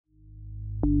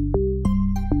Hey,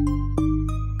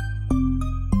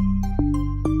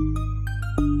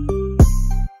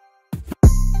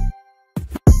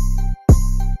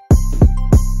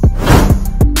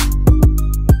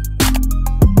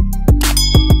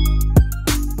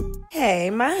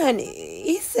 my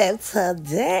honey, so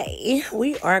today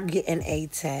we are getting a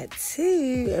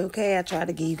tattoo. Okay, I tried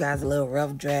to give you guys a little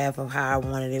rough draft of how I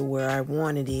wanted it, where I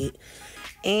wanted it,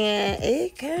 and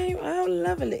it came out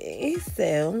lovely.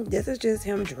 So this is just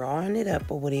him drawing it up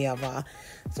or whatever.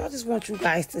 So I just want you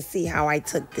guys to see how I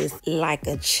took this like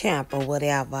a champ or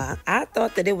whatever. I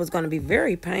thought that it was going to be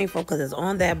very painful because it's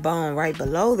on that bone, right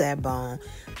below that bone.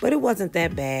 But it wasn't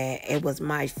that bad. It was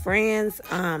my friend's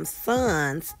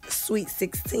son's sweet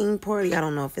 16 party. I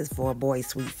don't know if it's for a boy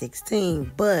sweet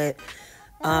 16, but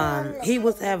he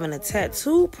was having a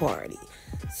tattoo party.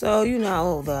 So, you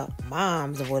know, the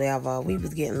moms or whatever, we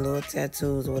was getting little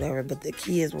tattoos or whatever, but the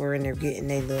kids were in there getting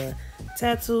their little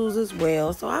tattoos as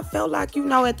well. So I felt like, you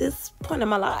know, at this point in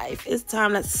my life, it's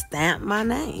time to stamp my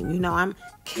name. You know, I'm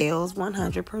Kells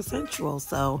 100%.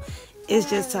 So it's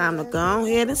just time to go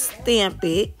ahead and stamp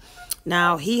it.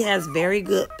 Now, he has very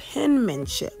good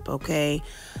penmanship, okay?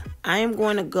 I am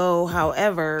going to go,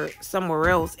 however, somewhere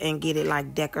else and get it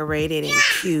like decorated and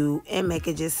cute and make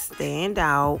it just stand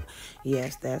out.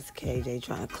 Yes, that's KJ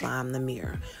trying to climb the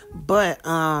mirror. But,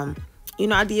 you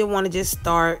know, I did want to just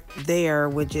start there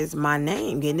with just my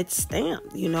name, getting it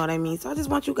stamped. You know what I mean? So I just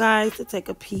want you guys to take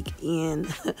a peek in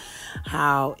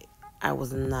how I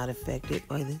was not affected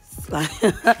by this. Like,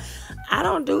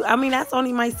 I mean, that's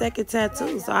only my second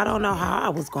tattoo, so I don't know how I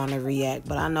was going to react,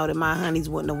 but I know that my honeys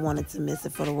wouldn't have wanted to miss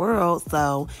it for the world,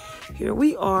 so here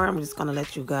we are. I'm just going to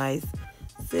let you guys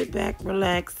sit back,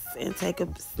 relax, and take a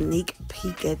sneak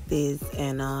peek at this,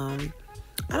 and I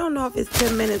don't know if it's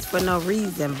 10 minutes for no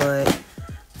reason, but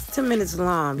it's 10 minutes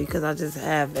long because I just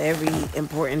have every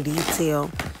important detail,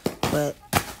 but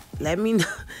let me know.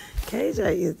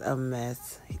 KJ is a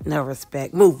mess. No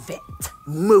respect. Move it.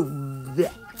 Move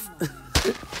it.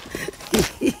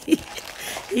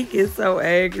 He gets so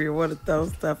angry and want to throw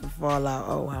stuff and fall out.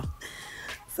 Oh, wow.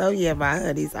 So, yeah, my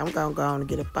honeys, I'm going to go on and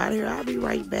get up out of here. I'll be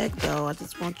right back, though. I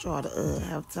just want y'all to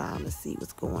have time to see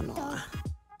what's going on.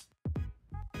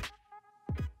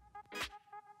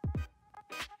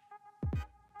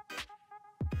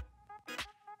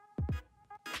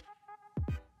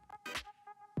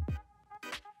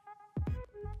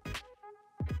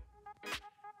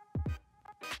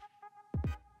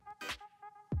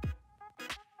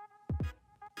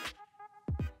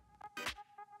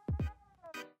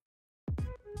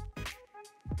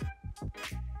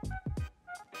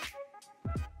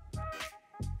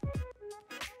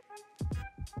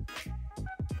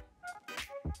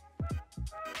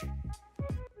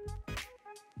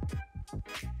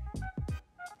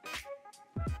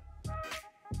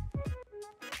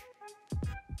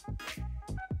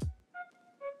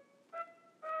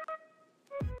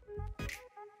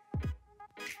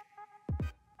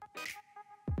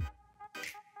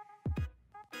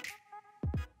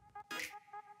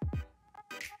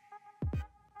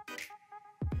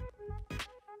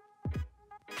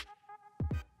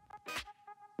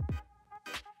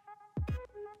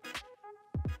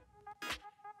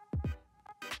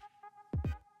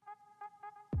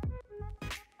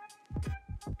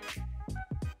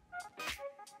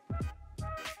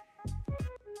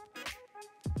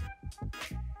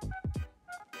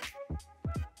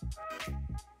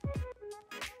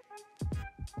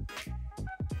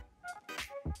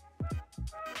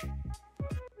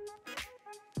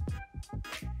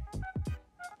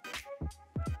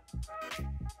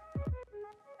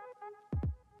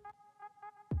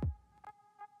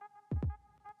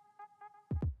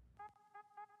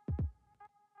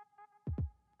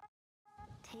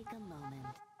 Take a moment.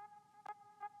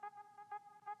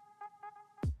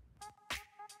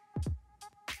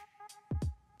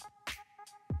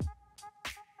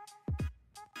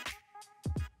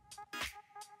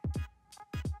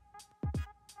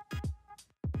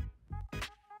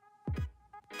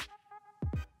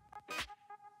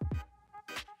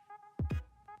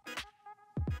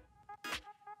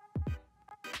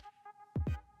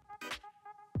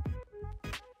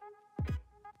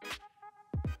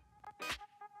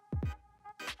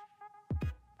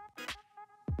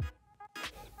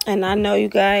 And I know you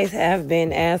guys have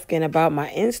been asking about my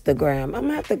Instagram. I'm going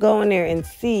to have to go in there and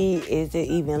see, is it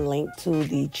even linked to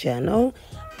the channel?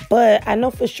 But I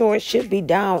know for sure it should be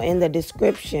down in the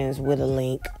descriptions with a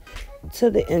link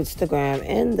to the Instagram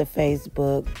and the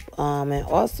Facebook. And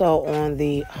also on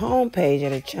the homepage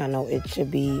of the channel, it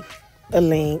should be a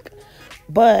link.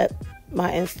 But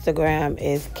My Instagram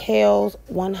is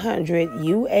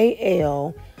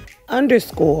Kells100UAL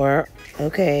 _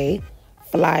 okay,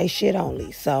 fly shit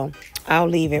only. So I'll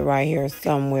leave it right here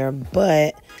somewhere,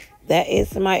 but that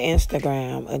is my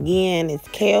Instagram. Again, it's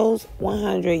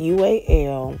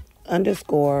Kells100UAL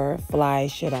 _ fly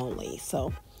shit only.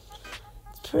 So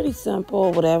it's pretty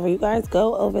simple. Whatever, you guys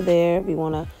go over there if you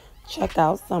want to check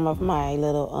out some of my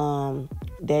little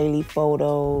daily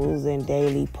photos and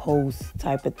daily posts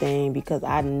type of thing, because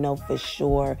I know for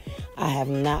sure I have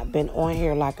not been on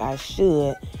here like I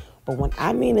should. But when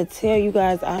I mean to tell you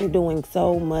guys, I'm doing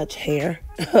so much hair.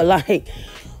 Like,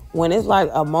 when it's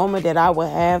like a moment that I would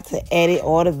have to edit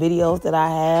all the videos that I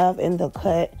have in the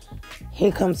cut,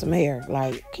 here comes some hair.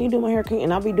 Like, can you do my hair?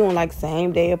 And I'll be doing like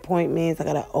same day appointments. I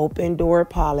got an open door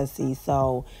policy,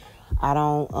 so I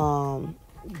don't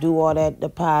do all that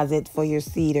deposit for your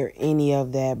seat or any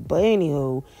of that. But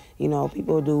anywho, you know,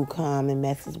 people do come and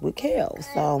messes with Kells.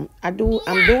 So I'm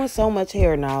doing so much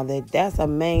hair now that's a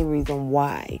main reason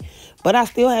why. But I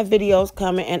still have videos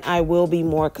coming, and I will be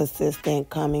more consistent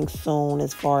coming soon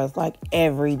as far as like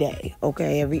every day.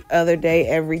 Okay, every other day,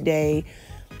 every day.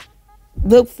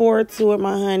 Look forward to it,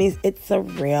 my honeys. It's a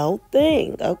real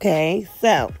thing. Okay,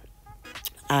 so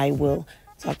I will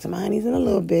talk to my honeys in a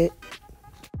little bit.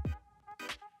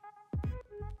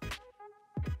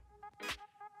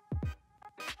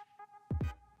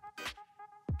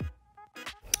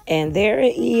 And there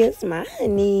it is, my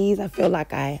honeys. I feel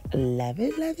like I love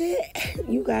it, love it.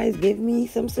 You guys give me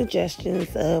some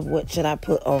suggestions of what should I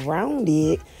put around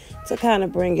it to kind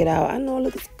of bring it out. I know it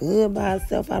looks good by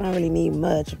itself. I don't really need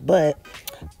much, but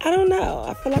I don't know.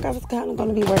 I feel like I was kind of going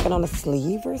to be working on a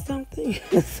sleeve or something.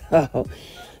 So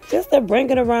just to bring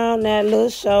it around that little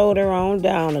shoulder on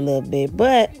down a little bit.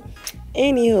 But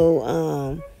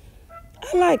anywho,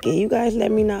 I like it. You guys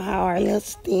let me know how our little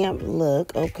stamp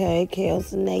look, okay?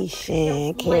 Kells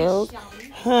Nation, Kells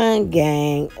Hunn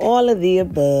Gang, all of the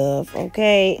above,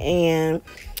 okay? And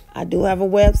I do have a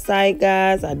website,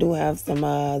 guys. I do have some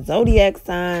zodiac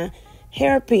sign,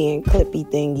 hairpin, clippy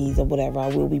thingies or whatever I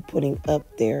will be putting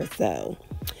up there. So,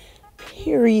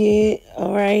 period.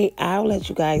 All right. I'll let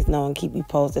you guys know and keep you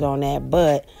posted on that.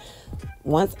 But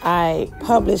once I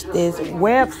publish this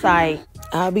website,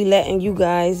 I'll be letting you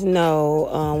guys know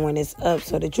when it's up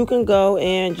so that you can go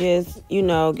and just, you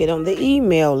know, get on the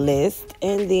email list.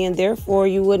 And then, therefore,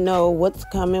 you would know what's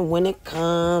coming when it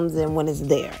comes and when it's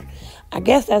there. I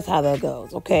guess that's how that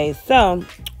goes. Okay, so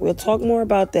we'll talk more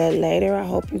about that later. I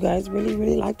hope you guys really,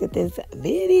 really liked this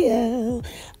video.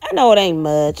 I know it ain't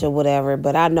much or whatever,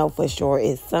 but I know for sure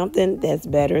it's something that's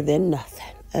better than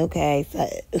nothing. Okay, so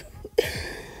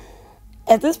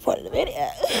at this point of the video,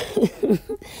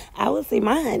 I will see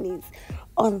my honeys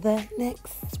on the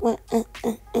next one.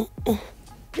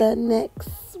 The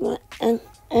next one.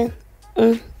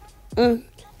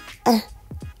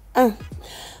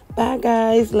 Bye,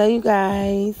 guys. Love you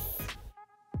guys.